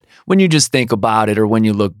when you just think about it or when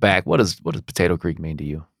you look back, what does Potato Creek mean to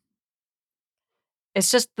you? It's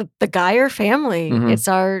just the Geyer family. Mhm.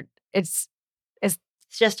 It's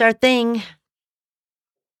just our thing.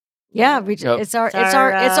 yeah. Yep. It's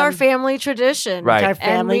our family tradition. Right. It's our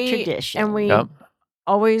family tradition. And we Yep.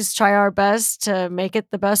 always try our best to make it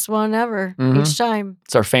the best one ever each time.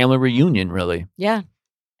 It's our family reunion, really. Yeah.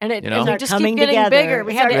 And it You know? and we It's just our keep coming getting together. bigger.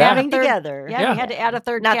 We It's had our to add a coming third. together. Yeah, we had to add a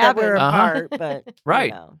third Not cabin. that we're apart, but Right.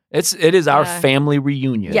 You know. It is our Yeah. family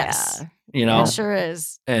reunion. Yes. You know? It sure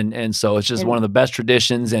is. And so it's just one of the best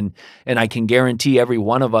traditions. And I can guarantee every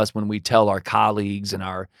one of us, when we tell our colleagues and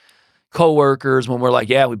our coworkers, when we're like,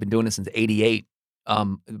 yeah, we've been doing this since '88,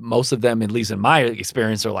 most of them, at least in my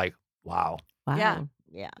experience, are like, wow. Yeah.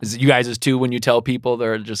 Yeah. Is it you guys too, when you tell people,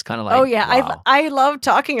 they're just kind of like, Oh yeah, wow. I love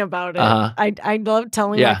talking about it. Uh-huh. I love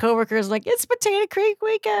telling Yeah. my coworkers like it's Potato Creek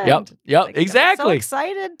weekend. Yep, Like, I'm exactly. so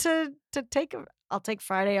excited to take I'll take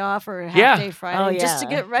Friday off or a half Yeah. day Friday just to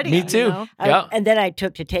get ready. Me too. You know? Yeah. And then I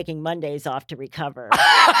took to taking Mondays off to recover.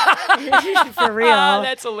 For real.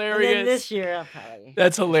 That's And hilarious. then this year I'll probably.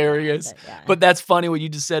 That's hilarious. But, yeah. But that's funny what you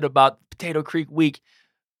just said about Potato Creek Week.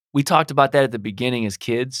 We talked about that at the beginning as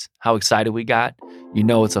kids, how excited we got. You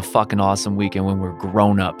know it's a fucking awesome weekend when we're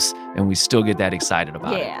grown-ups and we still get that excited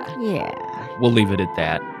about it. Yeah. We'll leave it at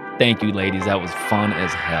that. Thank you, ladies. That was fun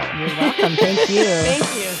as hell. You're welcome. Thank you.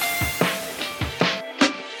 Thank you.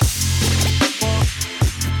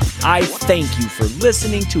 I thank you for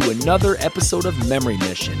listening to another episode of Memory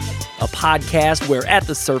Mission, a podcast where at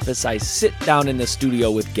the surface I sit down in the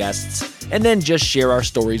studio with guests and then just share our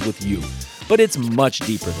stories with you. But it's much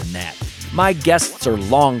deeper than that. My guests are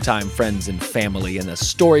longtime friends and family, and the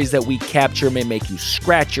stories that we capture may make you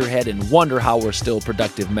scratch your head and wonder how we're still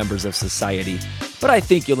productive members of society. But I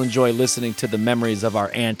think you'll enjoy listening to the memories of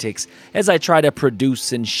our antics as I try to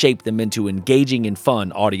produce and shape them into engaging and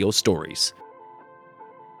fun audio stories.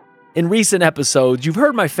 In recent episodes, you've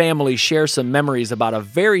heard my family share some memories about a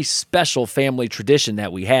very special family tradition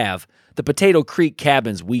that we have, the Potato Creek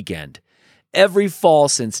Cabins weekend. Every fall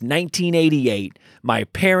since 1988, my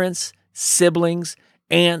parents, siblings,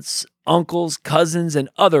 aunts, uncles, cousins, and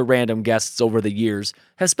other random guests over the years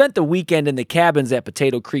have spent the weekend in the cabins at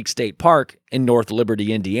Potato Creek State Park in North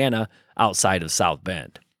Liberty, Indiana, outside of South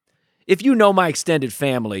Bend. If you know my extended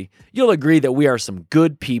family, you'll agree that we are some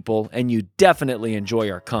good people and you definitely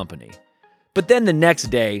enjoy our company. But then the next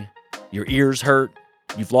day, your ears hurt,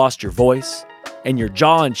 you've lost your voice, and your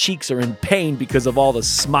jaw and cheeks are in pain because of all the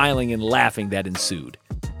smiling and laughing that ensued.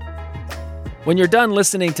 When you're done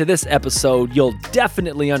listening to this episode, you'll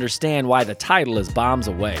definitely understand why the title is Bombs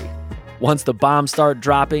Away. Once the bombs start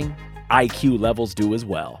dropping, IQ levels do as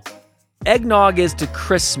well. Eggnog is to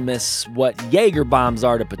Christmas what Jaeger bombs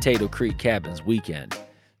are to Potato Creek Cabins weekend.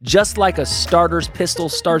 Just like a starter's pistol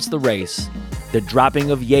starts the race, the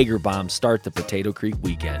dropping of Jaeger bombs start the Potato Creek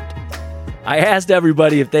weekend. I asked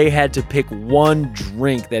everybody if they had to pick one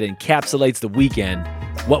drink that encapsulates the weekend,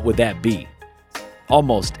 what would that be?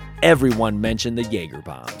 Almost everyone mentioned the Jaeger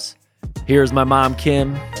bombs. Here's my mom,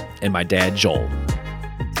 Kim, and my dad, Joel.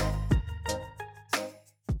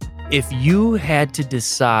 If you had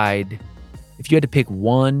to pick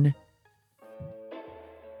one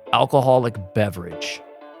alcoholic beverage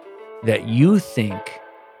that you think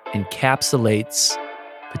encapsulates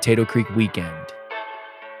Potato Creek weekend,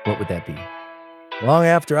 what would that be? Long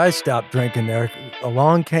after I stopped drinking there,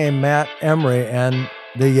 along came Matt Emery and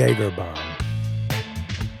the Jaeger bomb.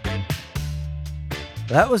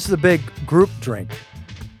 That was the big group drink,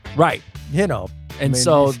 Right. you know. And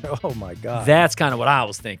so oh my God. that's kind of what I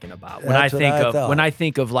was thinking about. When That's what I thought. when I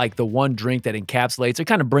think of like the one drink that encapsulates, it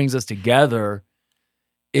kind of brings us together.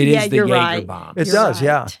 It Yeah, is the you're Jaeger right. bomb. It You're does, right.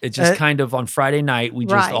 yeah. It just And- kind of on Friday night, we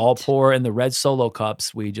just all Right. pour in the red Solo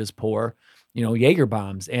cups. We just pour, Jaeger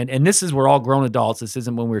bombs. And this is, we're all grown adults. This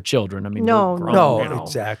isn't when we're children. I mean, No, we're grown, No,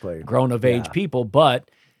 exactly. grown of age Yeah. people, but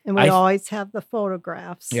And we always have the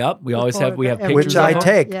photographs. yep, we The always have photograph- pictures Which of I them.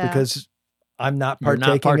 take Yeah. because I'm not You're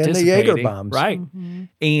not partaking in the Jaeger participating, bombs. right? Mhm.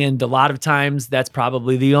 And a lot of times, that's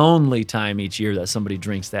probably the only time each year that somebody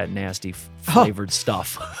drinks that nasty flavored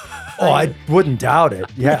stuff. Oh, I wouldn't doubt it.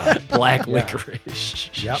 Yeah. Black Yeah.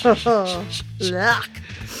 licorice. Yep. Yuck.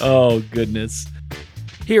 Oh, goodness.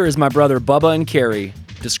 Here is my brother Bubba and Carrie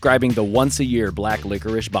describing the once-a-year black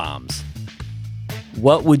licorice bombs.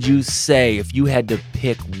 What would you say if you had to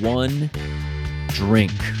pick one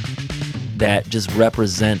drink that just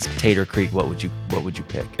represents Potato Creek? What would you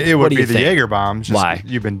pick? It What would do be you the think? Jaeger bombs. Just Why?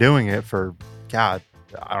 You've been doing it for, God,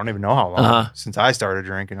 I don't even know how long. Uh-huh. Since I started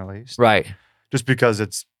drinking, at least. Right. Just because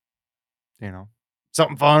it's,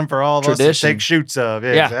 something fun for all of us to Tradition. take shoots of.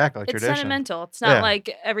 Yeah, Yeah. exactly. It's Tradition. sentimental. It's not Yeah.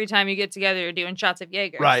 like every time you get together, you're doing shots of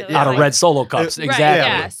Jaeger. Right, So yeah. Out it's of like- red Solo cups. Right, Exactly.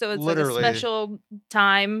 Yeah. So it's Literally. like a special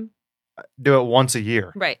time. Do it once a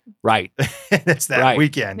year. Right. Right. It's that Right.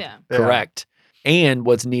 weekend. Yeah. Correct. And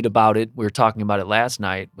what's neat about it, we were talking about it last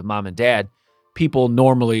night with mom and dad. People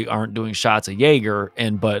normally aren't doing shots of Jaeger,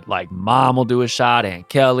 but like mom will do a shot, Aunt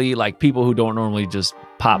Kelly, like people who don't normally just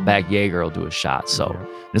pop back Jaeger will do a shot. So Yeah.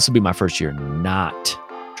 this will be my first year not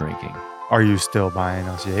drinking. Are you still buying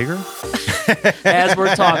us Jaeger? As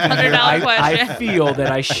we're talking here, $100 I question. feel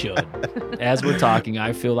that I should. As we're talking,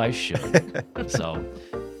 I feel I should. So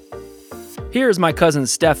here's my cousin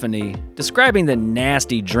Stephanie describing the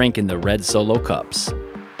nasty drink in the red Solo cups.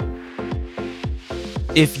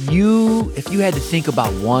 If you had to think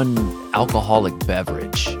about one alcoholic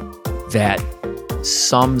beverage that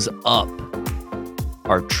sums up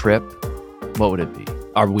our trip, what would it be?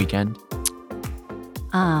 Our weekend?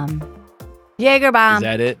 Jaeger Is bomb,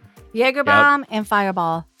 that it? Jaeger bomb, and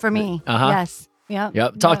Fireball for me. Uh-huh. Yes. Yep.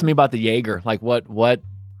 Yep. Talk to Yeah. me about the Jaeger. Like what?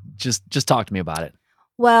 Just talk to me about it.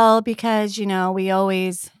 Well, because we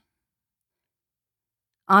always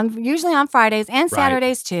usually on Fridays and Right.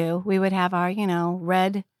 Saturdays too, we would have our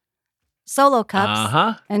red Solo cups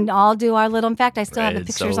Uh-huh. and all do our little. In fact, I still have the Red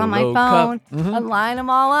pictures on my Solo phone. cup. Mhm. And line them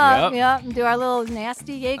all up. Yep. Yep. And do our little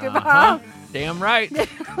nasty Jaeger Uh-huh. bomb Damn right.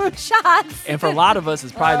 shots. And for a lot of us,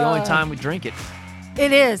 it's probably the only Uh, time we drink it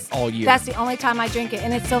It is. all year. That's the only time I drink it.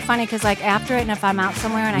 And it's so funny because after it, and if I'm out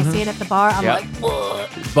somewhere and I see it at the bar, I'm Yep. like, ugh.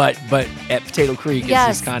 But at Potato Creek, it's Yes,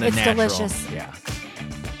 just kind of it's natural. delicious. Yeah.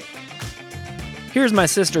 Here's my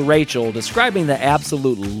sister Rachel describing the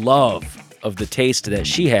absolute love of the taste that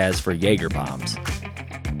she has for Jaeger bombs.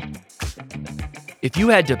 If you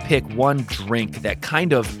had to pick one drink that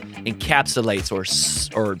kind of encapsulates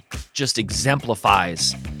or just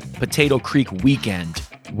exemplifies Potato Creek weekend,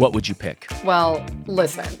 what would you pick? Well,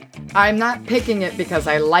 listen, I'm not picking it because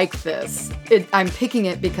I like this. I'm picking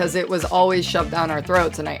it because it was always shoved down our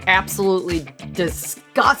throats, and I absolutely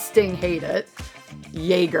disgusting hate it.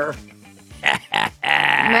 Jaeger.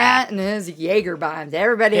 Matt and his Jaeger bombs.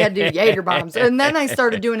 Everybody had to do Jaeger bombs. And then I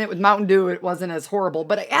started doing it with Mountain Dew. It wasn't as horrible,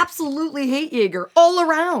 but I absolutely hate Jaeger all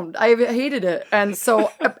around. I hated it. And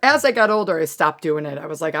so as I got older, I stopped doing it. I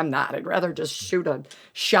was like, I'm not. I'd rather just shoot a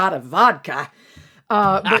shot of vodka.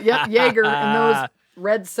 But yep, Jaeger and those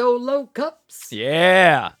red Solo cups.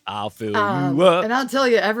 Yeah, I'll fill you up. And I'll tell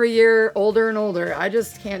you, every year, older and older, I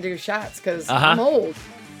just can't do shots because I'm old.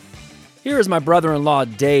 Here is my brother-in-law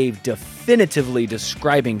Dave definitively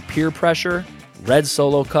describing peer pressure, red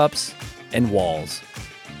Solo cups, and walls.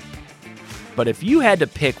 But if you had to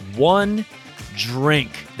pick one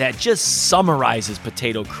drink that just summarizes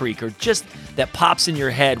Potato Creek, or just that pops in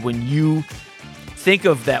your head when you think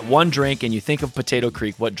of that one drink and you think of Potato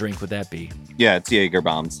Creek, what drink would that be? Yeah, it's Jaeger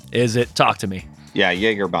bombs. Is it? Talk to me. Yeah,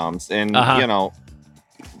 Jaeger bombs. And, Uh-huh.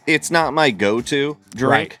 it's not my go-to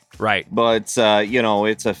drink. Right. But,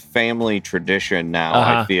 it's a family tradition now,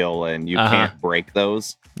 Uh-huh. I feel, and you Uh-huh. can't break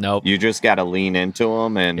those. Nope. You just got to lean into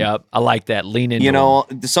them. And, Yep. I like that. Lean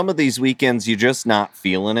into some of these weekends, you're just not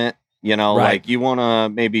feeling it. Right. Like you want to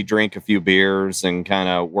maybe drink a few beers and kind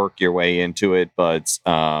of work your way into it. But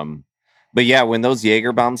yeah, when those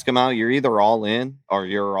Jaeger bombs come out, you're either all in or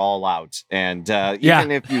you're all out. And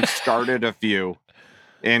even if you started a few,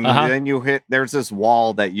 and then you hit, there's this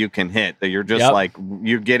wall that you can hit that you're just like,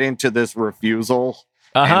 you get into this refusal,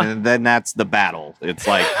 and then that's the battle. It's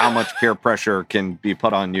like how much peer pressure can be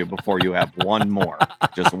put on you before you have one more,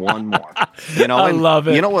 just one more. I and love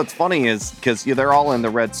it. You know what's funny is because they're all in the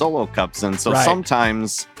red Solo cups, and so Right.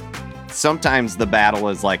 sometimes the battle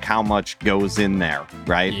is like how much goes in there,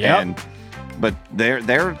 right? Yep. But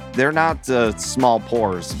they're not small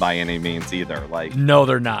pours by any means either. Like No,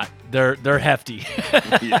 they're not. They're hefty.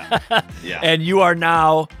 yeah. And you are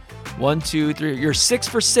now 1, 2, 3. You're 6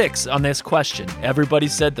 for 6 on this question. Everybody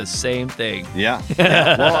said the same thing. Yeah.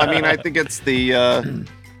 Well, I mean, I think it's the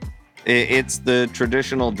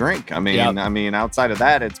traditional drink. I mean, outside of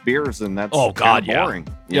that, it's beers, and that's kind of boring.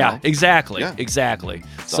 you know? Exactly. Yeah. Exactly.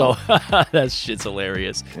 So that shit's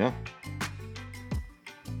hilarious. Yeah.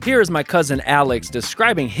 Here is my cousin Alex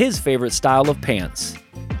describing his favorite style of pants,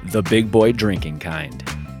 the big boy drinking kind.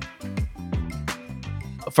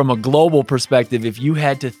 From a global perspective, if you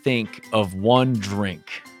had to think of one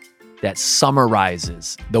drink that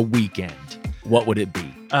summarizes the weekend, what would it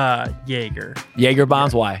be? Jaeger. Jaeger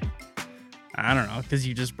bombs? Why? I don't know, because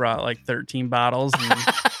you just brought like 13 bottles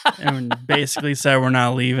and basically said we're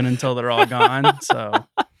not leaving until they're all gone. So,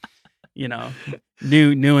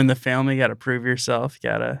 new in the family, got to prove yourself.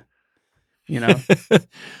 Got to,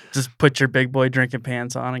 Just put your big boy drinking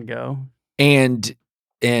pants on and go. And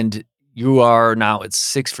you are now at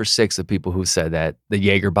 6 for 6 of people who said that the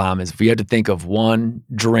Jaeger bomb is, if you had to think of one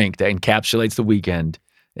drink that encapsulates the weekend,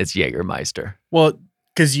 it's Jägermeister. Well,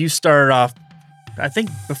 because you started off, I think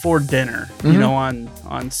before dinner,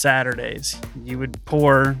 on Saturdays, you would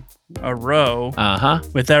pour a row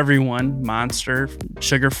with everyone, Monster,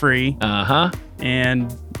 sugar-free,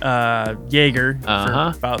 and Jaeger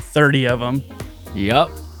for about 30 of them. Yep.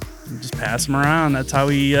 Just pass them around. That's how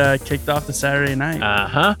we kicked off the Saturday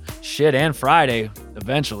night. Shit, and Friday,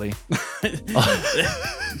 eventually.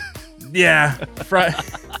 Yeah.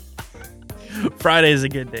 Friday's a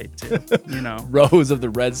good day, too. Rows of the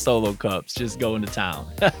red Solo cups just going to town.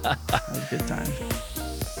 That was a good time.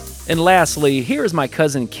 And lastly, here is my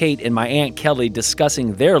cousin Kate and my Aunt Kelly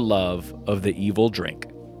discussing their love of the evil drink.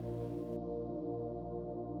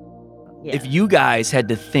 Yeah. If you guys had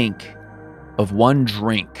to think of one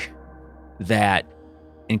drink that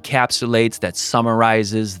encapsulates, that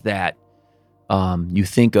summarizes, that you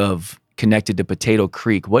think of connected to Potato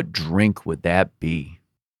Creek, what drink would that be?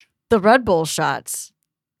 The Red Bull shots.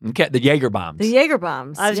 Okay, the Jaeger bombs. The Jaeger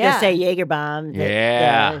bombs. I was going to say Jaeger bomb.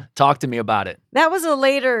 Yeah. Talk to me about it. That was a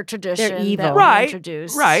later tradition. They're evil. That we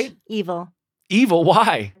introduced. Right. Evil. Evil,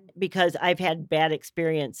 why? Because I've had bad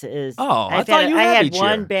experiences. Oh, I had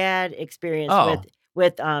one bad experience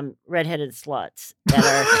with redheaded sluts that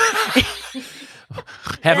are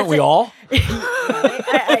haven't we all?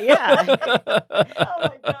 Yeah.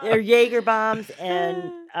 They're Jaeger bombs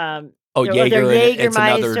and Jaeger, they're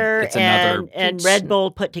Jägermeister and Red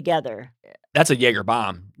Bull put together. That's a Jaeger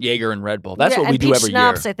bomb. Jaeger and Red Bull. That's what we do peach every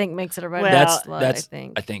schnapps, year. I think makes it a Red Bull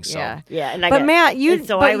slut, I think so. Yeah, and I would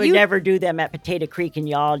never do them at Potato Creek, and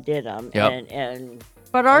y'all did them. Yep.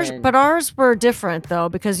 But ours were different though,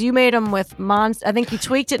 because you made them with Monster. I think you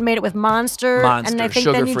tweaked it, made it with Monster, and I think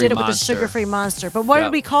then you did it with the sugar-free Monster. But what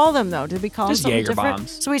did we call them though? Did we call just them something Jaeger different?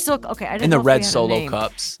 bombs? So we still I didn't in know the if we red had a Solo name.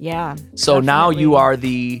 cups. Yeah. So now definitely. you are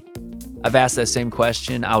I've asked that same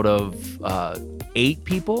question out of 8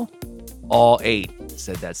 people. All 8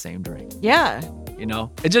 said that same drink. Yeah.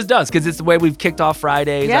 It just does, because it's the way we've kicked off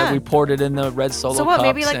Fridays. Yeah. We poured it in the red Solo cups. So what?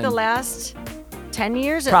 Maybe like the last 10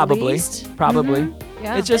 years probably, at least? Probably. Mm-hmm.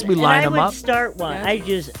 Yeah. It's just we line them I would up. start one.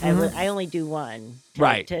 Yeah. I only do one.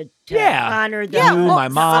 Right. To Yeah. honor the You, my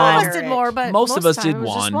mom. Some of us did more, but most of us time did it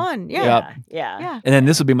was just one. Yep. Yeah. And then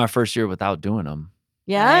this will be my first year without doing them.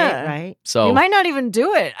 Yeah. Right. So you might not even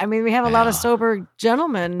do it. I mean, we have a lot of sober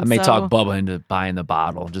gentlemen. I may talk Bubba into buying the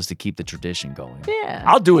bottle just to keep the tradition going. Yeah.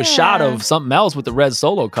 I'll do a shot of something else with the red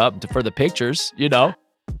Solo cup for the pictures,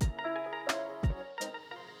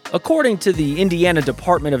 According to the Indiana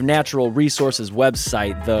Department of Natural Resources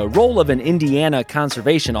website, the role of an Indiana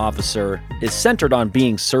conservation officer is centered on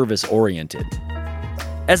being service-oriented.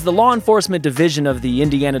 As the law enforcement division of the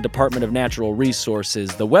Indiana Department of Natural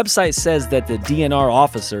Resources, the website says that the DNR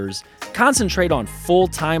officers concentrate on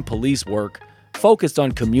full-time police work focused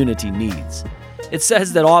on community needs. It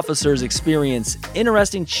says that officers experience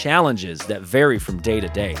interesting challenges that vary from day to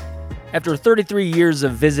day. After 33 years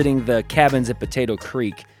of visiting the cabins at Potato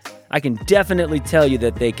Creek, I can definitely tell you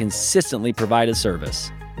that they consistently provide a service.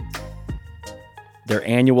 Their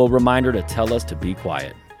annual reminder to tell us to be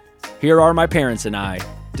quiet. Here are my parents and I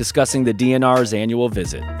discussing the DNR's annual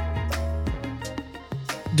visit.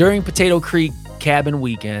 During Potato Creek cabin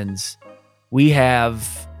weekends, we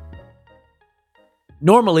have...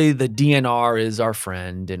 Normally, the DNR is our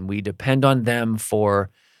friend, and we depend on them for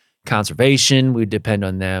conservation. We depend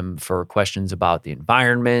on them for questions about the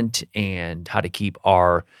environment and how to keep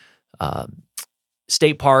our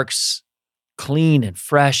state parks clean and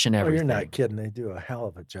fresh and everything. You're not kidding. They do a hell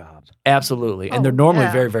of a job. Absolutely. And they're normally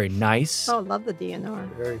yeah. very, very nice. Oh, love the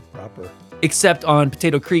DNR. Very proper. Except on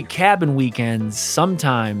Potato Creek cabin weekends,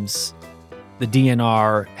 sometimes the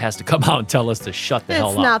DNR has to come out and tell us to shut the hell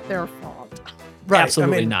up. It's not their fault. Right.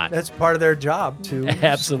 Absolutely I mean, not. That's part of their job to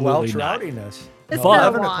Absolutely squelch not. rowdiness. It's But- been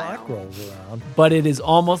a 11 while. o'clock rolls around. But it is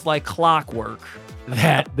almost like clockwork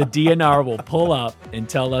that the DNR will pull up and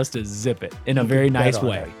tell us to zip it in a very bet nice on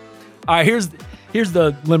way. it. All right, here's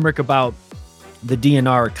the limerick about the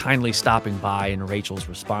DNR kindly stopping by and Rachel's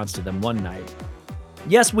response to them one night.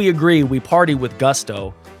 Yes, we agree, we party with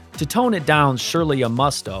gusto. To tone it down, surely a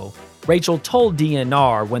musto. Rachel told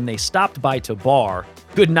DNR when they stopped by to bar,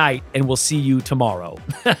 good night and we'll see you tomorrow.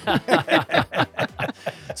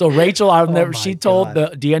 So Rachel, she told the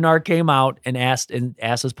DNR came out and asked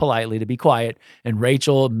us politely to be quiet. And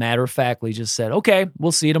Rachel matter-of-factly just said, okay,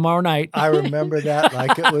 we'll see you tomorrow night. I remember that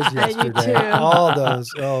like it was yesterday. All those,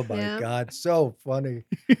 oh my God, so funny.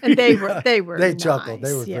 And they chuckled.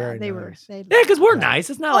 They were very nice. Because we're nice.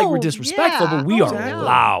 It's not like we're disrespectful, but we are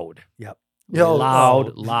loud. Yep.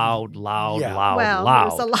 Loud. Well, loud.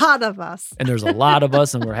 there's a lot of us. And there's a lot of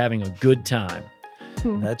us, and we're having a good time.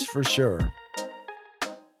 That's for sure.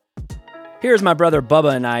 Here's my brother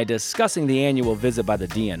Bubba and I discussing the annual visit by the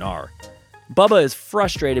DNR. Bubba is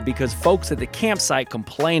frustrated because folks at the campsite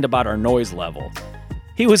complained about our noise level.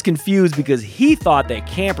 He was confused because he thought that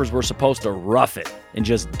campers were supposed to rough it and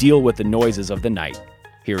just deal with the noises of the night.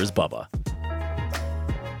 Here is Bubba.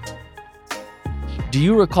 Do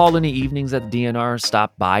you recall any evenings that the DNR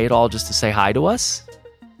stopped by at all just to say hi to us?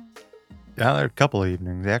 Yeah, there are a couple of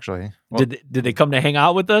evenings, actually. Well, did they come to hang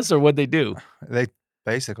out with us, or what'd they do? They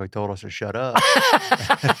basically told us to shut up.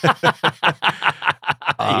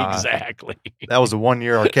 Exactly. That was the 1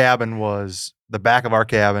 year our cabin was, the back of our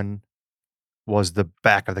cabin was the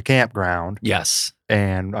back of the campground. Yes.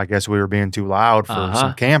 And I guess we were being too loud for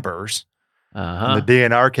some campers. And the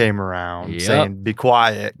DNR came around saying, be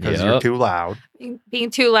quiet because you're too loud. Being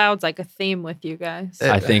too loud's like a theme with you guys.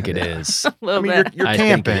 I think it is. A little bit. You're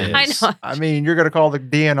camping. I know. I mean, you're going to call the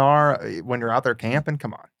DNR when you're out there camping?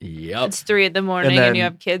 Come on. Yep. It's 3 a.m. and you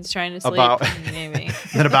have kids trying to sleep. Maybe.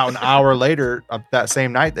 Then about an hour later, that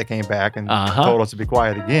same night, they came back and told us to be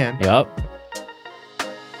quiet again. Yep.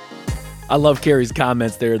 I love Carrie's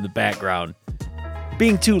comments there in the background.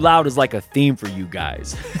 Being too loud is like a theme for you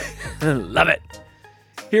guys. Love it.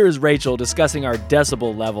 Here is Rachel discussing our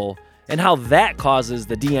decibel level and how that causes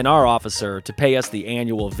the DNR officer to pay us the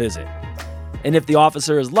annual visit. And if the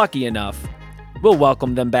officer is lucky enough, we'll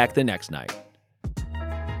welcome them back the next night.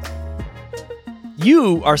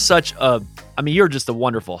 You are you're just a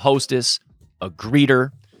wonderful hostess, a greeter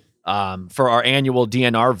for our annual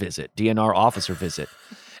DNR officer visit.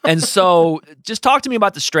 And so just talk to me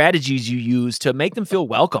about the strategies you use to make them feel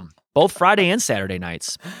welcome, both Friday and Saturday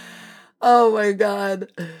nights. Oh my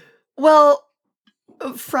God. Well,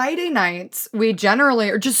 Friday nights, we generally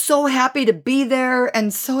are just so happy to be there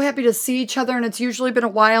and so happy to see each other. And it's usually been a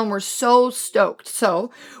while and we're so stoked.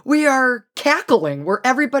 So we are cackling where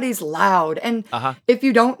everybody's loud. And if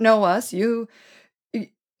you don't know us,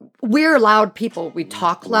 we're loud people. We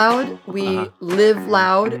talk loud, we live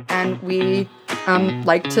loud, and we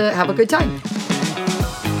like to have a good time.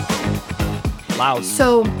 Loud.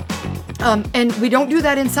 So, and we don't do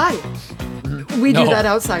that inside. We do that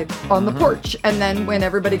outside on the porch. And then when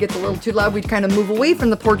everybody gets a little too loud, we kind of move away from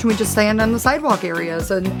the porch and we just stand on the sidewalk areas.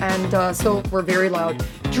 And so we're very loud,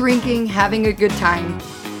 drinking, having a good time.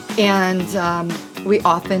 And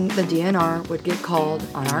the DNR would get called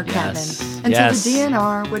on our cabin. And so the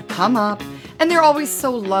DNR would come up. And they're always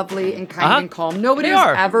so lovely and kind and calm. Nobody's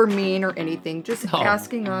ever mean or anything. Just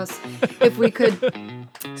asking us if we could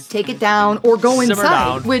take it down or go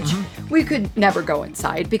inside, which we could never go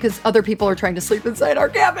inside because other people are trying to sleep inside our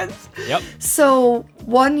cabins. Yep. So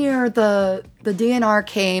one year the DNR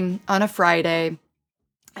came on a Friday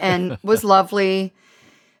and was lovely.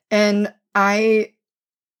 And I,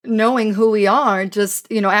 knowing who we are,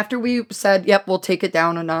 just, after we said, yep, we'll take it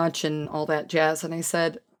down a notch and all that jazz. And I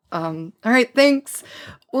said, all right, thanks.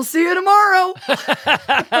 We'll see you tomorrow.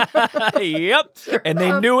 Yep. Sure and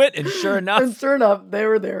they knew it, and sure enough, they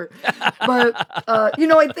were there. But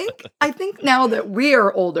I think now that we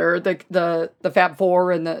are older, the Fab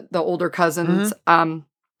Four and the older cousins, and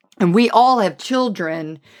we all have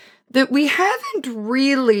children, that we haven't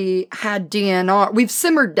really had DNR. We've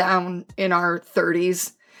simmered down in our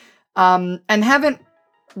 30s, and haven't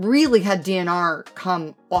really had DNR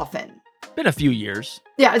come often. Been a few years.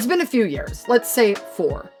 Yeah, it's been a few years. Let's say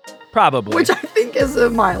 4. Probably. Which I think is a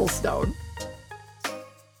milestone.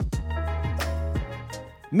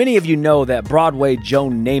 Many of you know that Broadway Joe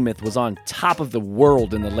Namath was on top of the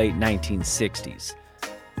world in the late 1960s.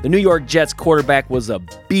 The New York Jets quarterback was a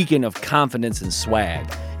beacon of confidence and swag.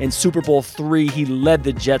 In Super Bowl III, he led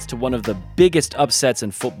the Jets to one of the biggest upsets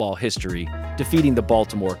in football history, defeating the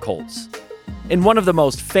Baltimore Colts. In one of the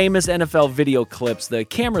most famous NFL video clips, the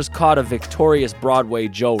cameras caught a victorious Broadway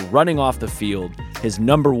Joe running off the field, his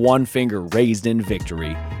number 1 finger raised in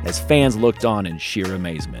victory, as fans looked on in sheer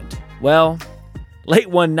amazement. Well, late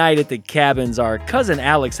one night at the cabins, our cousin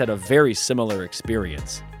Alex had a very similar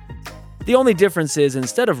experience. The only difference is,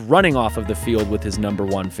 instead of running off of the field with his number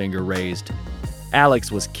 1 finger raised, Alex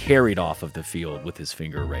was carried off of the field with his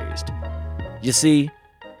finger raised. You see,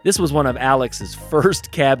 this was one of Alex's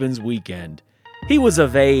first cabins weekend, He was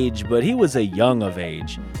of age, but he was a young of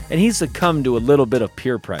age, and he succumbed to a little bit of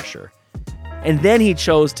peer pressure. And then he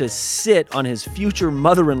chose to sit on his future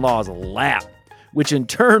mother-in-law's lap, which in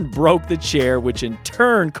turn broke the chair, which in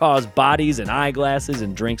turn caused bodies and eyeglasses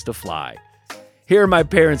and drinks to fly. Here are my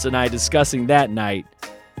parents and I discussing that night,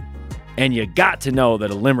 and you got to know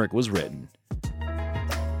that a limerick was written.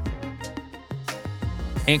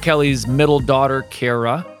 Aunt Kelly's middle daughter,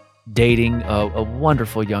 Kara, dating a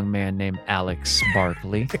wonderful young man named Alex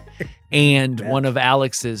Barkley. And one of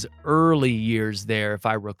Alex's early years there, if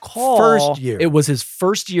I recall. First year. It was his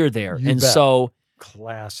first year there. You bet. So.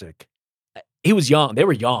 Classic. He was young. They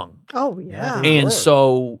were young. Oh, yeah. And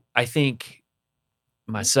so I think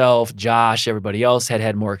myself, Josh, everybody else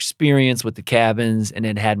had more experience with the cabins and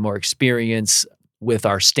then had more experience with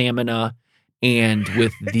our stamina and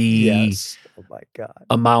with the oh my God.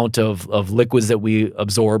 amount of liquids that we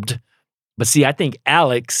absorbed. But see, I think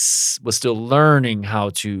Alex was still learning how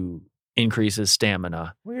to increase his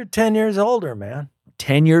stamina. Well, you're 10 years older, man.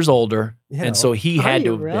 10 years older. You and know. so he had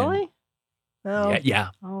to have really? No. been. Yeah.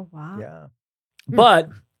 Oh, wow. Yeah. But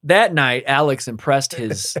that night, Alex impressed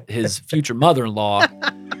his future mother-in-law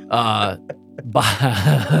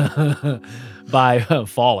by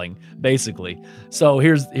falling, basically. So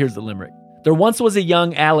here's the limerick. There once was a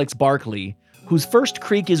young Alex Barkley, whose first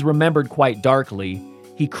creak is remembered quite darkly.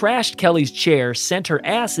 He crashed Kelly's chair, sent her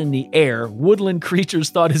ass in the air. Woodland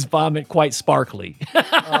creatures thought his vomit quite sparkly.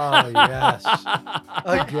 Oh, yes.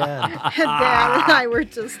 Again. Dad and I were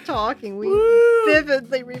just talking. We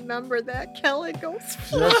vividly remember that. Kelly goes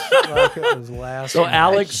Just like it was last So night.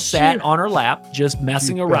 Alex sat on her lap, just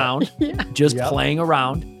messing around, just playing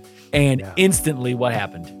around, and instantly what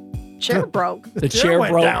happened? chair broke. The chair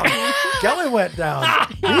went broke. down. Kelly went down.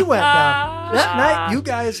 He went down. That night, you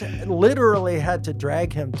guys literally had to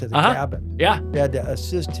drag him to the cabin. Yeah. You had to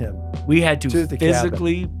assist him. We had to the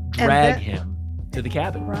physically And drag then- him to the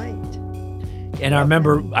cabin. Right. And I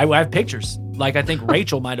remember, I have pictures. Like, I think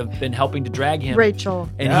Rachel might have been helping to drag him. Rachel.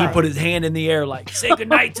 And he put his hand in the air like, say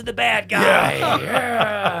goodnight to the bad guy.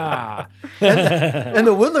 Yeah. And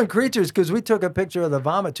the woodland creatures, because we took a picture of the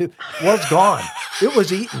vomit too, was gone. It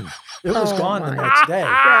was eaten. It was gone the next day.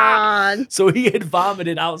 God. So he had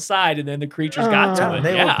vomited outside, and then the creatures got to it.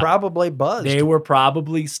 They were probably buzzed. They were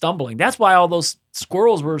probably stumbling. That's why all those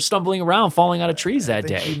squirrels were stumbling around, falling out of trees that I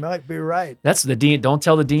think day. You might be right. That's the don't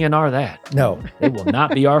tell the DNR that. No. They will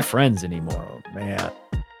not be our friends anymore. Oh, man.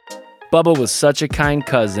 Bubba was such a kind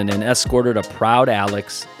cousin and escorted a proud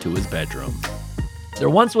Alex to his bedroom. There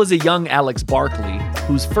once was a young Alex Barkley,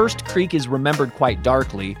 whose first creak is remembered quite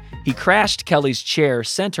darkly. He crashed Kelly's chair,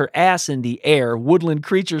 sent her ass in the air. Woodland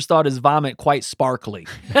creatures thought his vomit quite sparkly.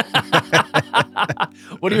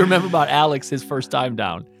 What do you remember about Alex his first time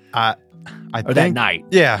down? I Or think, that night?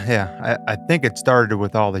 Yeah. I think it started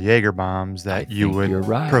with all the Jaeger bombs that you would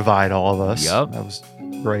provide all of us. Yep. That was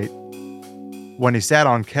great. When he sat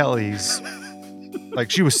on Kelly's,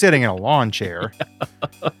 like she was sitting in a lawn chair.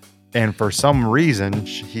 And for some reason,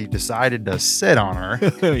 he decided to sit on her,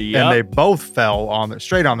 and they both fell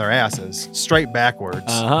straight on their asses, straight backwards.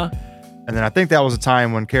 And then I think that was a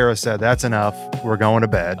time when Kara said, "That's enough. We're going to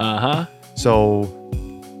bed." So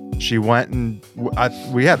she went and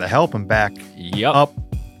we had to help him back up.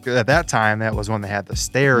 At that time, that was when they had the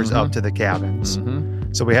stairs up to the cabins.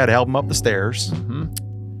 So we had to help him up the stairs.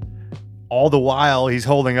 All the while, he's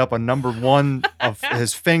holding up a number one of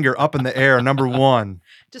his finger up in the air, number one.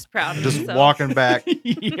 Just proud of Just himself. walking back.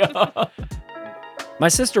 My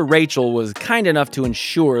sister Rachel was kind enough to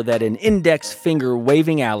ensure that an index finger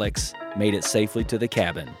waving Alex made it safely to the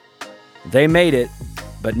cabin. They made it,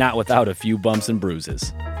 but not without a few bumps and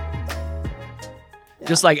bruises.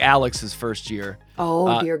 Just like Alex's first year.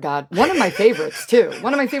 Oh, dear God. One of my favorites, too.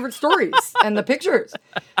 One of my favorite stories and the pictures.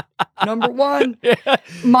 Number one,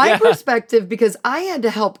 my perspective, because I had to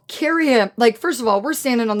help carry him. Like, first of all, we're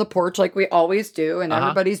standing on the porch like we always do, and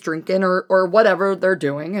everybody's drinking or whatever they're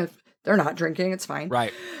doing. If they're not drinking, it's fine.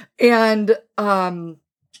 Right. And,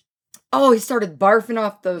 he started barfing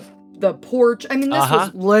off the porch. I mean, this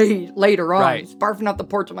was later on. Right. He was barfing off the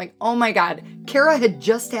porch. I'm like, oh my God. Kara had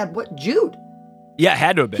just had Jude? Yeah,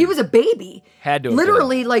 had to have been. He was a baby. Had to have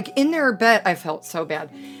Literally, like in their bed, I felt so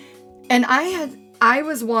bad. And I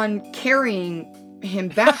was one carrying him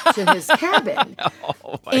back to his cabin.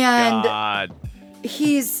 Oh my God.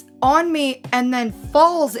 He's on me and then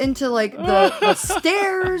falls into like the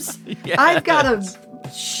stairs. Yes. I've got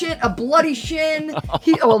a bloody shin.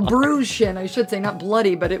 A bruised shin, I should say, not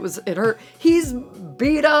bloody, but it hurt. He's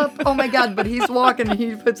beat up. Oh my God, but he's walking and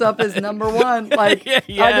he puts up his number one. Like,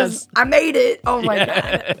 yes. I made it. Oh my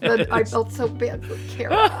God. I felt so bad for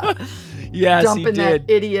Kara. Yes, dumping that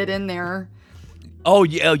idiot in there. Oh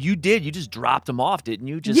yeah, you did. You just dropped him off, didn't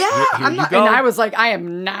you? Just yeah, I'm not. And I was like, I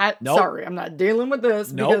am not sorry. I'm not dealing with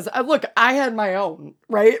this because look, I had my own.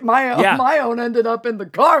 Right, my own ended up in the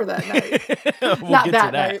car that night. Not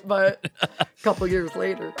that night, but a couple years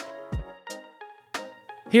later.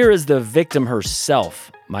 Here is the victim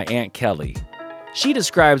herself, my Aunt Kelly. She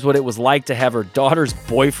describes what it was like to have her daughter's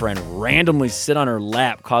boyfriend randomly sit on her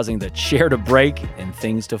lap, causing the chair to break and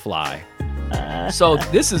things to fly. So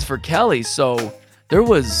this is for Kelly. So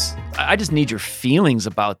I just need your feelings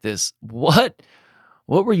about this. What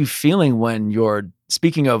were you feeling when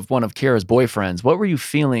speaking of one of Kara's boyfriends, what were you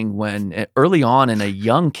feeling when early on in a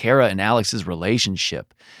young Kara and Alex's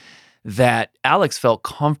relationship that Alex felt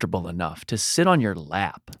comfortable enough to sit on your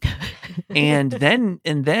lap? And then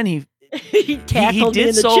he tackled me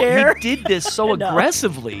in the chair. He did this so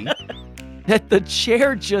aggressively that the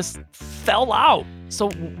chair just fell out. So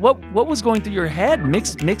what was going through your head?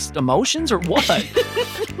 Mixed emotions or what?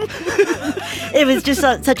 It was just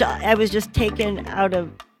I was just taken out of.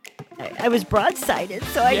 I was broadsided,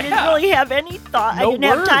 so I didn't really have any thought. I didn't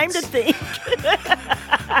have time to think.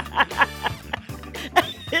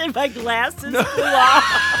 And my glasses flew off.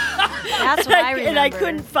 That's what I remember. And I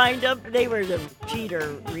couldn't find them. They were the cheater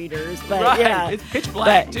readers, but right. It's pitch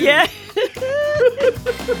black, too. Yeah.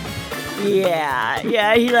 Yeah.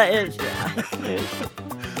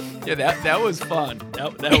 Yeah, that was fun.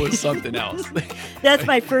 That was something else. That's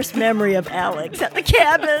my first memory of Alex at the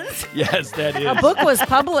cabins. Yes, that is. A book was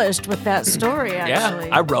published with that story, actually.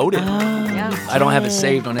 Yeah, I wrote it. Yeah. I don't have it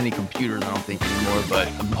saved on any computers, I don't think, anymore, but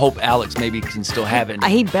I hope Alex maybe can still have it.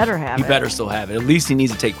 He better have it. He better still have it. At least he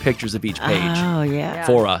needs to take pictures of each page. Oh, yeah.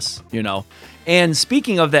 For us, And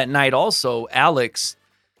speaking of that night also, Alex...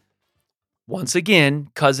 Once again,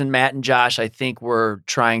 cousin Matt and Josh, I think, were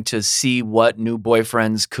trying to see what new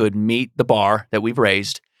boyfriends could meet the bar that we've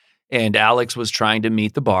raised. And Alex was trying to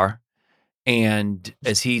meet the bar. And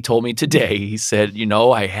as he told me today, he said,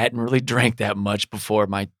 I hadn't really drank that much before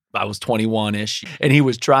I was 21-ish. And he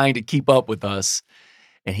was trying to keep up with us.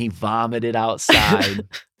 And he vomited outside.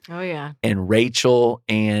 Oh, yeah. And Rachel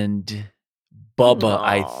and Bubba,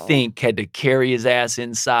 I think, had to carry his ass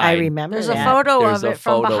inside. I remember There's that. a photo There's of a it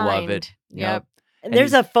from photo behind. of it. Yep. And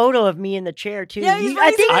there's a photo of me in the chair, too. Yeah,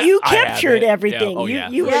 I think you captured everything. Yeah.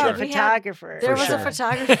 You were Yeah, the photographer. There was a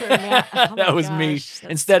photographer. That was me.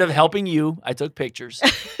 Instead of helping you, I took pictures.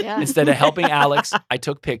 Yeah. Instead of helping Alex, I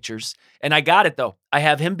took pictures. And I got it, though. I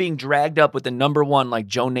have him being dragged up with the number 1, like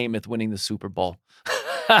Joe Namath winning the Super Bowl.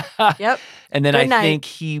 Yep. And then think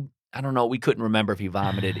I don't know, we couldn't remember if he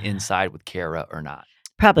vomited inside with Kara or not.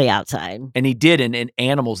 Probably outside. And he did, and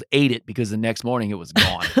animals ate it because the next morning it was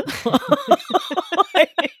gone.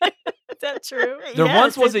 Is that true? There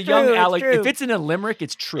once was a young Alex. If it's in a limerick,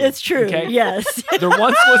 it's true. It's true. Okay? Yes. There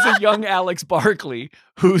once was a young Alex Barkley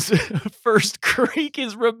whose first creak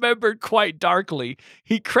is remembered quite darkly.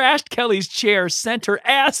 He crashed Kelly's chair, sent her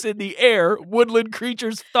ass in the air. Woodland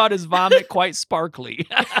creatures thought his vomit quite sparkly.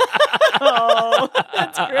 Oh,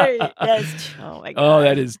 that's great. Oh my god. Oh,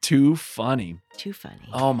 that is too funny. Too funny.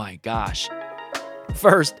 Oh my gosh.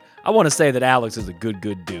 First, I want to say that Alex is a good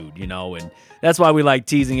dude, and that's why we like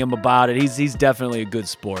teasing him about it. He's definitely a good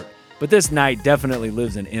sport. But this night definitely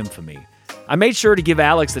lives in infamy. I made sure to give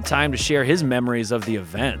Alex the time to share his memories of the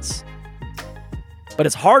events. But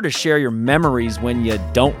it's hard to share your memories when you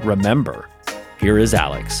don't remember. Here is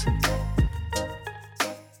Alex.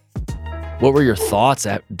 What were your thoughts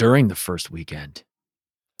during the first weekend?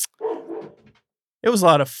 It was a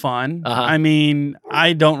lot of fun. I mean,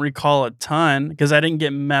 I don't recall a ton because I didn't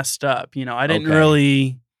get messed up. I didn't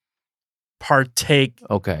really partake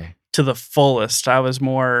to the fullest. I was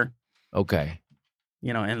more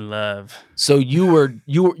in love. So you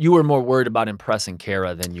were more worried about impressing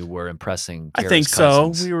Kara than you were impressing Kara's I think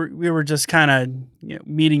cousins. so. We were just kind of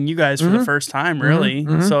meeting you guys for the first time, really.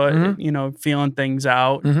 So feeling things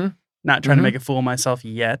out, not trying to make a fool of myself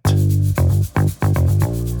yet.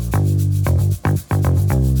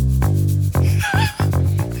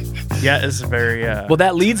 Yeah, it's very... Well,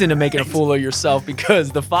 that leads into making a fool of yourself because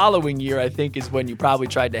the following year, I think, is when you probably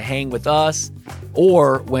tried to hang with us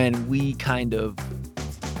or when we kind of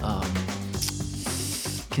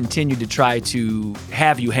continued to try to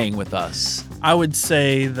have you hang with us. I would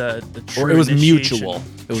say the true or it was initiation. Mutual.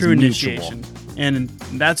 It was true mutual. Initiation. And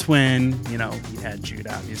that's when, you had Jude,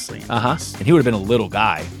 obviously. And he would have been a little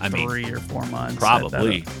guy. 3 or 4 months.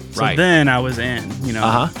 Probably. So then I was in,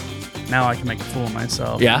 Now I can make a fool of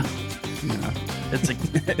myself. Yeah. It's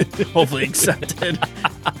hopefully accepted.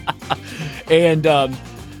 And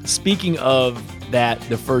speaking of that,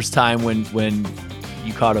 the first time when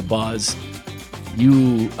you caught a buzz.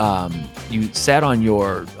 You sat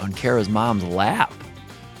on Kara's mom's lap,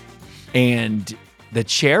 and the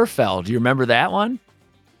chair fell. Do you remember that one?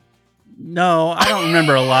 No, I don't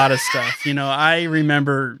remember a lot of stuff. I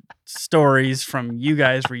remember stories from you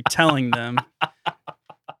guys retelling them.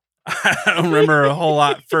 I don't remember a whole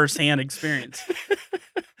lot firsthand experience.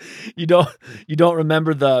 You don't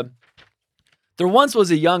remember There once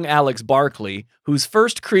was a young Alex Barkley whose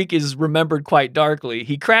first creak is remembered quite darkly.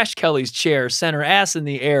 He crashed Kelly's chair, sent her ass in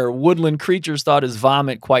the air. Woodland creatures thought his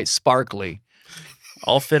vomit quite sparkly.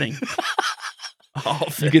 All fitting. All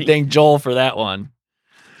fitting. You could thank Joel for that one.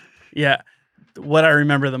 Yeah. What I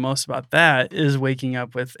remember the most about that is waking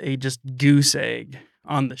up with a just goose egg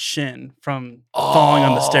on the shin from falling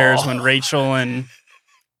on the stairs when Rachel and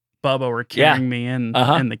Bubba were carrying me in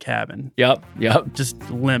the cabin. Yep. Just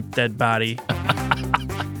limp, dead body.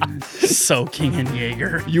 Soaking in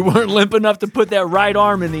Jaeger. You weren't limp enough to put that right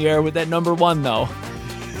arm in the air with that number 1, though.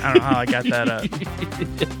 I don't know how I got that up.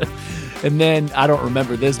 And then, I don't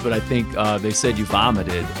remember this, but I think they said you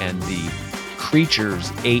vomited, and the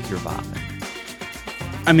creatures ate your vomit.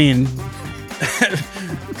 I mean,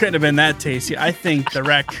 couldn't have been that tasty. I think the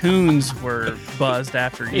raccoons were buzzed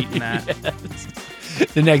after eating that. Yes.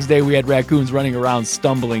 The next day, we had raccoons running around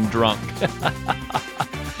stumbling drunk.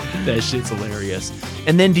 That shit's hilarious.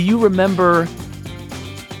 And then, do you remember,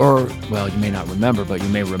 you may not remember, but you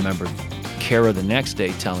may remember Kara the next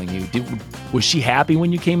day telling you, was she happy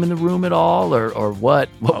when you came in the room at all, or what?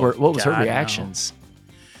 What was her reactions?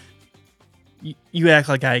 No. You act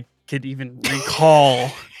like I could even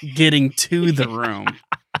recall getting to the room.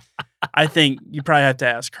 I think you probably have to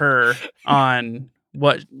ask her on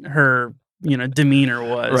what her demeanor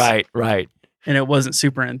was. Right. And it wasn't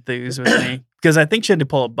super enthused with me because I think she had to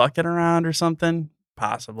pull a bucket around or something.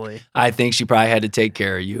 Possibly. I think she probably had to take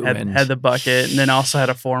care of you. Had the bucket and then also had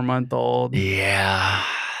a 4-month-old. Yeah.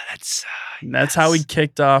 That's how we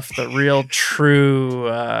kicked off the real true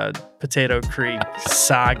Potato Creek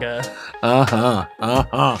saga.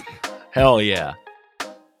 Hell yeah.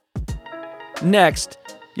 Next,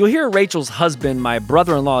 you'll hear Rachel's husband, my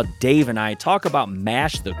brother-in-law Dave, and I talk about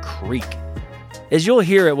Mash the Creek. As you'll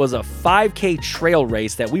hear, it was a 5K trail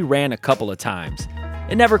race that we ran a couple of times.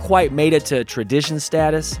 It never quite made it to tradition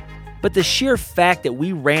status, but the sheer fact that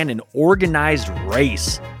we ran an organized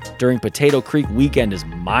race during Potato Creek weekend is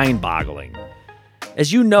mind-boggling.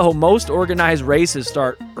 As you know, most organized races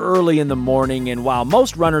start early in the morning, and while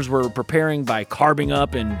most runners were preparing by carbing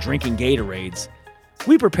up and drinking Gatorades,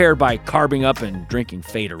 we prepared by carbing up and drinking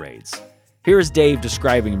Fatorades. Here is Dave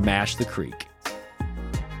describing Mash the Creek.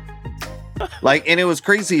 And it was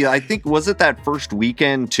crazy. I think, was it that first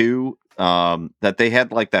weekend too, that they had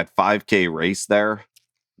that 5K race there?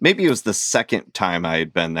 Maybe it was the second time I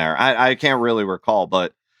had been there. I can't really recall,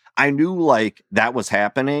 but I knew that was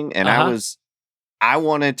happening, and I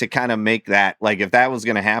wanted to kind of make that, if that was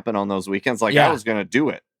going to happen on those weekends, I was going to do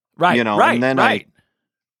it. Right. And then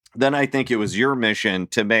then I think it was your mission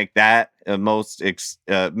to make that the most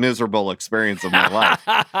miserable experience of my life.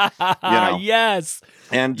 Yes.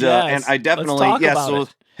 And I definitely, no,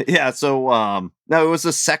 it was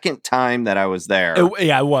the second time that I was there.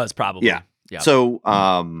 It was probably. Yeah. So,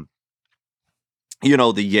 the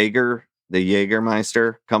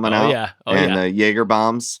Jägermeister coming out. Yeah. The Jaeger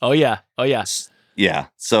bombs. Oh yeah. Yeah.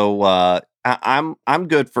 So, I'm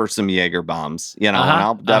good for some Jaeger bombs, and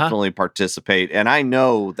I'll definitely participate. And I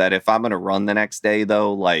know that if I'm going to run the next day,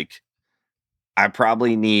 though, I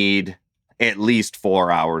probably need at least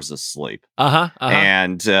 4 hours of sleep.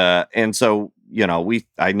 And so,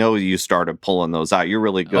 I know you started pulling those out. You're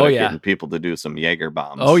really good at getting people to do some Jaeger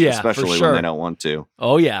bombs. Oh yeah, especially when they don't want to.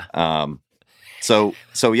 Oh yeah. So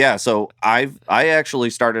I actually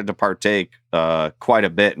started to partake quite a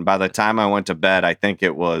bit, and by the time I went to bed, I think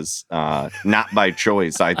it was not by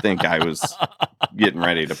choice. I think I was getting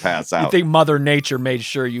ready to pass out. You think Mother Nature made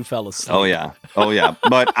sure you fell asleep? Oh yeah.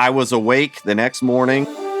 But I was awake the next morning.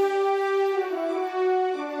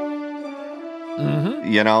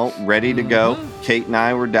 Ready to go. Kate and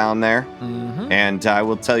I were down there. And I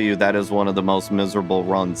will tell you, that is one of the most miserable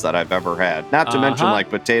runs that I've ever had. Not to mention,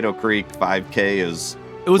 Potato Creek 5K is...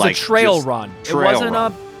 It was a trail run. It wasn't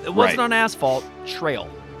right. on asphalt. Trail.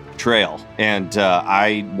 And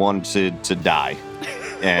I wanted to die.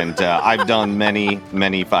 And I've done many,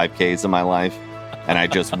 many 5Ks in my life. And I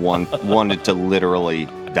just wanted to literally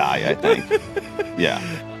die, I think. Yeah.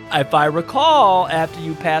 If I recall, after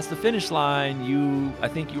you passed the finish line, I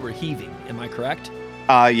think you were heaving. Am I correct?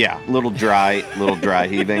 Yeah, little dry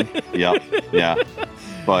heaving. Yep, yeah.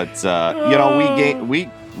 But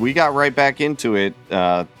we got right back into it.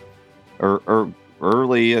 Or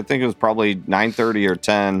early. I think it was probably 9:30 or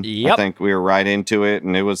 10. Yep. I think we were right into it,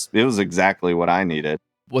 and it was exactly what I needed.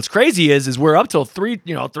 What's crazy is we're up till 3,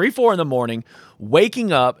 4 in the morning,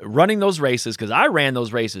 waking up, running those races, because I ran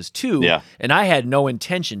those races too, and I had no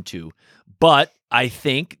intention to. But I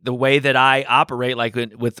think the way that I operate, like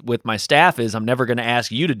with my staff, is I'm never going to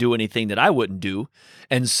ask you to do anything that I wouldn't do.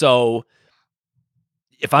 And so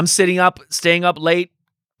if I'm staying up late,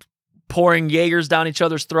 pouring Jaegers down each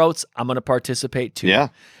other's throats, I'm going to participate too. Yeah.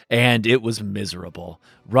 And it was miserable.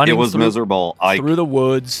 Running miserable. Through the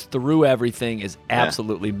woods, through everything is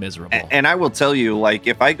absolutely miserable. And I will tell you, like,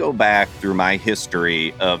 if I go back through my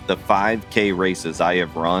history of the 5K races I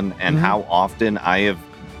have run and how often I have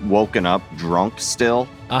woken up drunk still,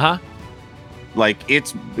 like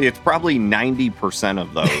it's probably 90%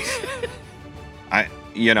 of those.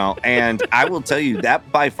 And I will tell you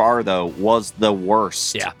that by far though was the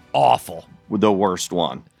worst. Yeah, awful. The worst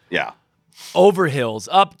one. Yeah. Over hills,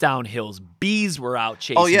 up down hills, bees were out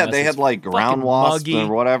chasing us. Oh yeah, they had like ground wasps or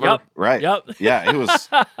whatever. Yep. Right. Yep. Yeah, it was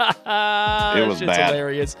it was bad.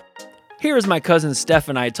 Hilarious. Here's my cousin Steph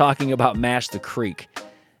and I talking about Mash the Creek.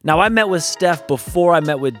 Now, I met with Steph before I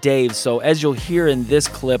met with Dave, so as you'll hear in this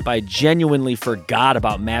clip, I genuinely forgot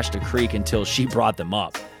about Mash the Creek until she brought them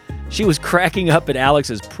up. She was cracking up at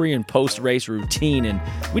Alex's pre- and post-race routine, and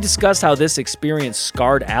we discussed how this experience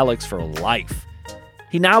scarred Alex for life.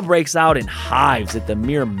 He now breaks out in hives at the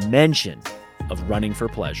mere mention of running for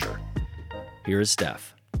pleasure. Here is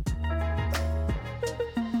Steph.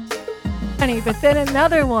 But then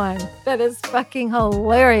another one that is fucking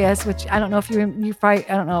hilarious, which I don't know if you probably,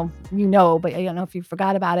 I don't know, but I don't know if you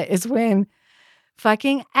forgot about it, is when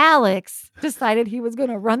fucking Alex decided he was going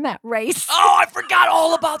to run that race. Oh, I forgot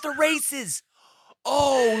all about the races.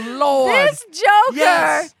 Oh, Lord. This joker.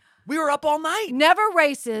 Yes. We were up all night. Never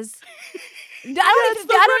races. I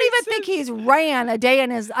don't even think he's ran a day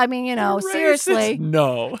in his, seriously.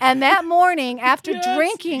 No. And that morning, after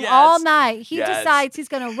drinking all night, he decides he's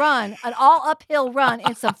going to run an all uphill run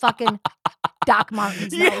in some fucking Doc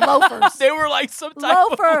Martens, loafers. They were like some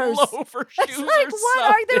type of loafer shoes. It's like, what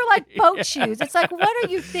are they? Like boat shoes. It's like, what are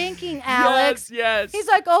you thinking, Alex? Yes. He's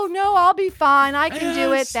like, oh no, I'll be fine. I can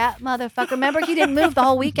do it. That motherfucker. Remember, he didn't move the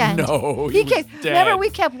whole weekend. No, remember,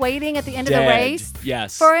 we kept waiting at the end of the race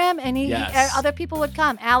for him, and other people would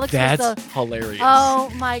come. Alex was hilarious.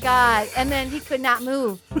 Oh my God. And then he could not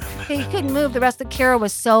move. He couldn't move. The rest of Kara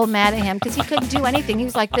was so mad at him because he couldn't do anything. He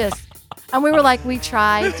was like this. And we were like, we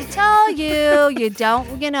tried to tell you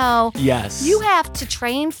don't, Yes. You have to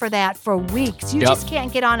train for that for weeks. You just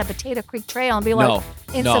can't get on a Potato Creek Trail and be like,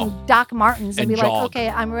 some Doc Martens and be jog. like, okay,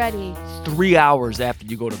 I'm ready. 3 hours after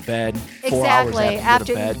you go to bed. 4 hours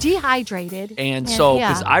after you go to bed. Dehydrated. And so,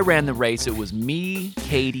 because I ran the race, it was me,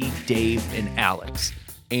 Katie, Dave, and Alex.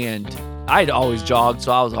 And I'd always jogged,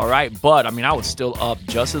 so I was all right. But, I was still up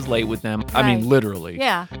just as late with them. Right. Literally.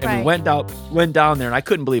 Yeah, And we went down there, and I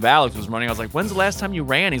couldn't believe Alex was running. I was like, when's the last time you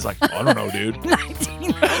ran? He's like, I don't know, dude.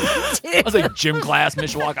 1992. I was like, gym class,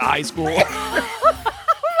 Mishawaka High School. Right?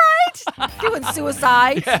 Doing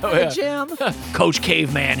suicides in the gym. Coach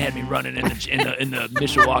Caveman had me running in the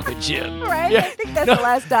Mishawaka gym. Right? I think that's the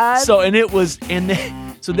last time.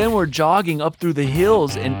 So then we're jogging up through the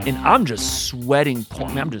hills, and I'm just sweating.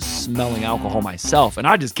 I'm just smelling alcohol myself. And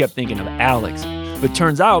I just kept thinking of Alex. But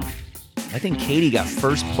turns out, I think Katie got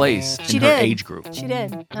first place in her age group. She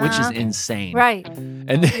did. Which is insane. Right.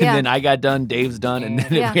 And then I got done, Dave's done, and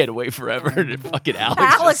then we had to wait forever. And fucking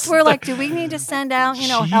Alex. We're like, do we need to send out,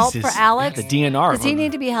 help for Alex? The DNR. Does he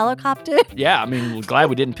need to be helicoptered? Yeah, we're glad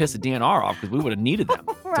we didn't piss the DNR off because we would have needed them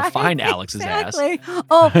to find Alex's ass.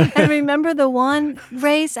 Oh, and remember the one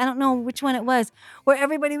race, I don't know which one it was, where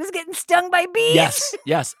everybody was getting stung by bees?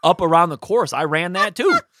 Yes. Up around the course. I ran that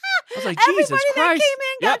too. I was like, Jesus Christ. Everybody that came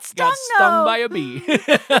in got stung by a bee.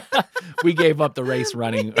 We gave up the race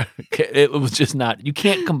running. It was just not, you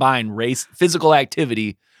can't combine physical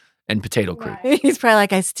activity and Potato Creek. He's probably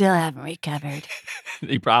like, I still haven't recovered.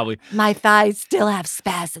 He probably. My thighs still have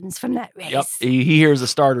spasms from that race. Yep. He hears a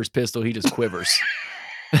starter's pistol. He just quivers.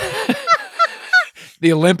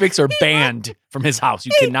 The Olympics are banned from his house.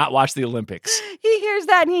 You cannot watch the Olympics. He hears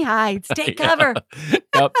that and he hides. Take cover.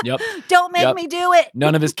 Yep. Don't make me do it.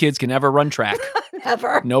 None of his kids can ever run track.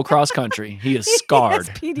 Never. No cross country. He is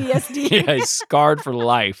scarred. He has PTSD. Yeah, he's scarred for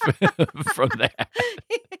life from that.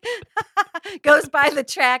 Goes by the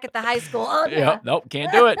track at the high school. Oh, no. Yep. Nope,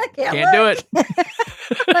 can't do it. Can't do it.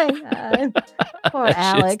 My God. Poor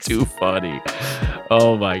Alex. It's too funny.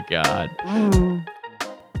 Oh my God.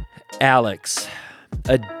 Alex,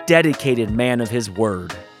 a dedicated man of his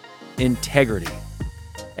word, integrity.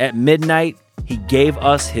 At midnight, He gave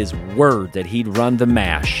us his word that he'd run the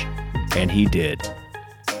MASH, and he did.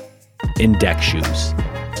 In deck shoes,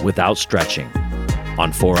 without stretching,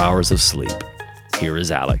 on 4 hours of sleep. Here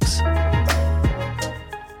is Alex.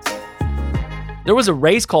 There was a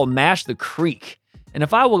race called Mash the Creek. And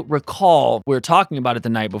if I will recall, we were talking about it the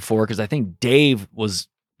night before because I think Dave was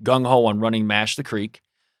gung-ho on running Mash the Creek.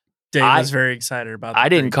 Dave was very excited about it. I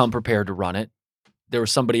didn't come prepared to run it. There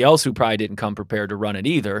was somebody else who probably didn't come prepared to run it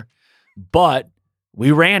either. But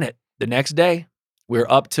we ran it the next day. We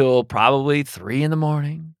were up till probably 3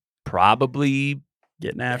 a.m, probably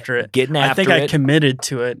getting after it. I think I committed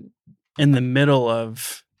to it in the middle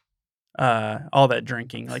of all that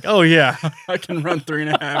drinking. Like, oh yeah, I can run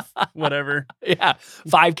 3.5, whatever. Yeah,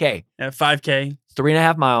 5K. Yeah, 5K.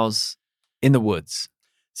 3.5 miles in the woods.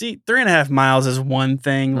 See, 3.5 miles is one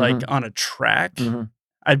thing. Like on a track,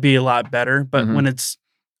 I'd be a lot better. But when it's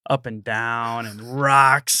up and down and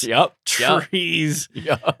rocks, trees,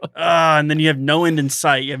 and then you have no end in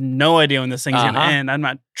sight. You have no idea when this thing's going to end. I'm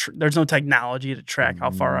not. There's no technology to track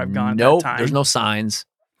how far I've gone. Nope. At that time. There's no signs.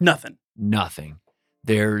 Nothing.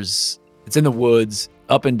 It's in the woods,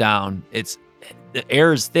 up and down. The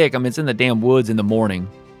air is thick. I mean, it's in the damn woods in the morning.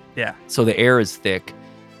 Yeah. So the air is thick.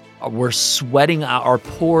 We're sweating out. Our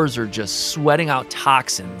pores are just sweating out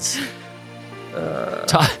toxins.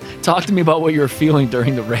 Talk to me about what you were feeling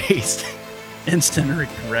during the race. Instant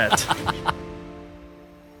regret.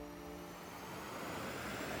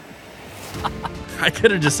 I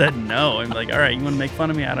could have just said no. I'm like, all right, you want to make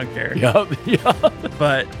fun of me? I don't care. Yep.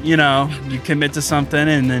 But, you commit to something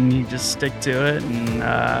and then you just stick to it. And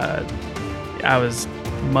I was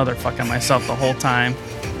motherfucking myself the whole time.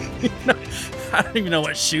 I don't even know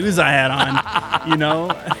what shoes I had on. I don't know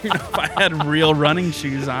if I had real running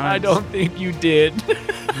shoes on. I don't think you did.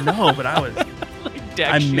 No, but I was.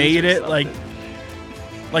 I made it like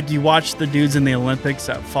you watch the dudes in the Olympics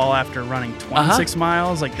that fall after running 26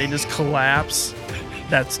 miles. Like they just collapse.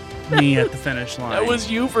 That's me at the finish line. That was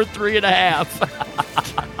you for 3.5.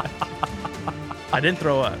 I didn't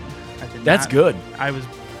throw up. That's good. I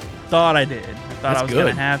thought I did. I thought I was going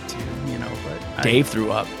to have to, but Dave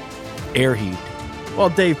threw up. Air heaved. Well,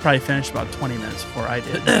 Dave probably finished about 20 minutes before I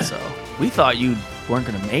did. So we thought you weren't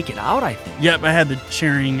going to make it out, I think. Yep, I had the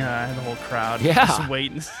cheering, the whole crowd. Yeah. Just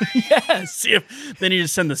waiting. Yes. See if they need to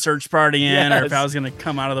send the search party in or if I was going to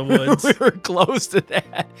come out of the woods. We were close to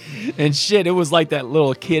that. And shit, it was like that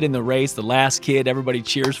little kid in the race, the last kid. Everybody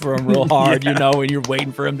cheers for him real hard, and you're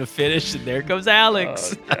waiting for him to finish. And there goes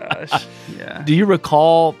Alex. Oh, gosh. Yeah. Do you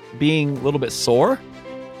recall being a little bit sore?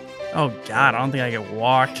 Oh, God, I don't think I could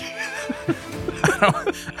walk.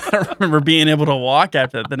 I don't remember being able to walk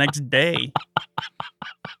after that the next day.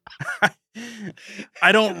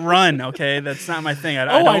 I don't run, okay? That's not my thing. I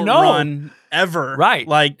don't run ever. Right.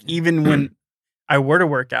 Like, even when I were to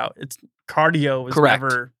work out, cardio was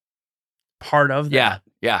never part of that.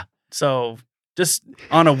 Yeah. So, just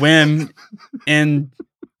on a whim in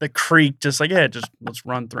the creek, just let's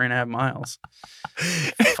run 3.5 miles.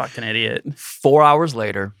 Fucking idiot. 4 hours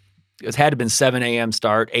later. It had to have been 7 a.m.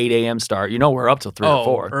 start, 8 a.m. start. We're up till 3 or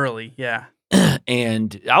 4. Early, yeah.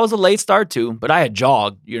 And I was a late start too, but I had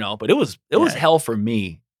jogged, but it was hell for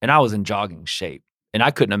me. And I was in jogging shape. And I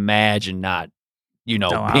couldn't imagine not, being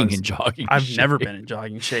in jogging shape. I've never been in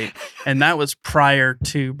jogging shape. And that was prior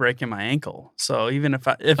to breaking my ankle. So even if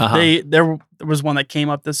there was one that came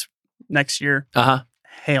up this next year,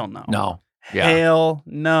 hell no. No. Yeah. Hell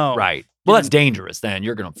no. Right. Well, that's dangerous then.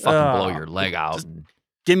 You're going to fucking blow your leg out.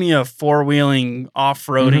 Give me a 4-wheeling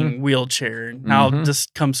off-roading wheelchair and I'll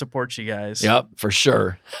just come support you guys. Yep, for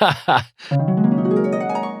sure. I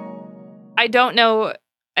don't know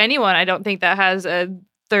anyone, I don't think, that has a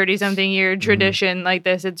 30-something year tradition like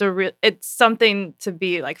this. It's something to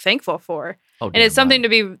be like thankful for. And it's something to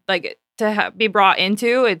be like be brought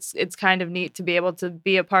into. It's kind of neat to be able to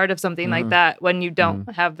be a part of something like that when you don't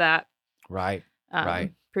have that. Right.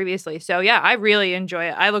 Previously. So yeah, I really enjoy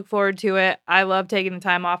it. I look forward to it. I love taking the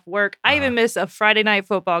time off work. I even miss a Friday night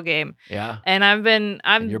football game. Yeah.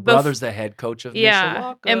 And your brother's the head coach of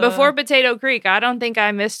Mishawaka. And before Potato Creek, I don't think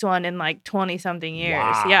I missed one in like 20-something years.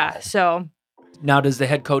 Wow. Yeah. So now, does the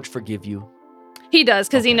head coach forgive you? He does,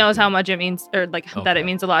 because he knows how much it means, or that it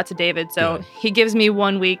means a lot to David. So he gives me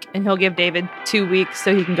 1 week and he'll give David 2 weeks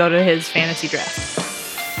so he can go to his fantasy draft.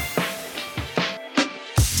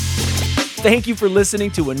 Thank you for listening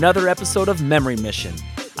to another episode of Memory Mission.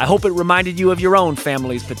 I hope it reminded you of your own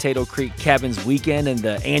family's Potato Creek Cabins weekend and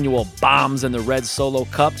the annual Bombs and the Red Solo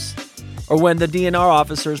Cups, or when the DNR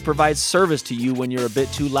officers provide service to you when you're a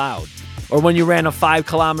bit too loud, or when you ran a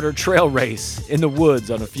 5-kilometer trail race in the woods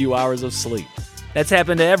on a few hours of sleep. That's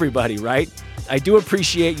happened to everybody, right? I do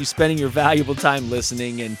appreciate you spending your valuable time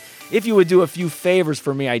listening, and if you would do a few favors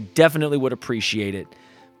for me, I definitely would appreciate it.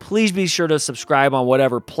 Please be sure to subscribe on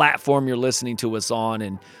whatever platform you're listening to us on,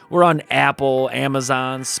 and we're on Apple,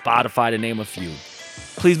 Amazon, Spotify, to name a few.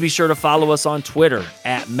 Please be sure to follow us on Twitter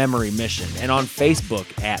 @Memory Mission and on Facebook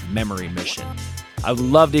 @Memory Mission. I would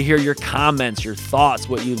love to hear your comments, your thoughts,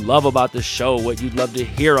 what you love about the show, what you'd love to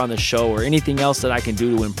hear on the show, or anything else that I can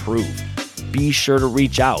do to improve. Be sure to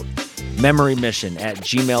reach out,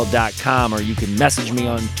 memorymission@gmail.com, or you can message me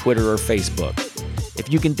on Twitter or Facebook.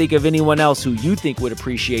 If you can think of anyone else who you think would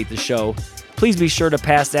appreciate the show, please be sure to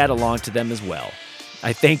pass that along to them as well.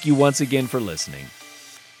 I thank you once again for listening.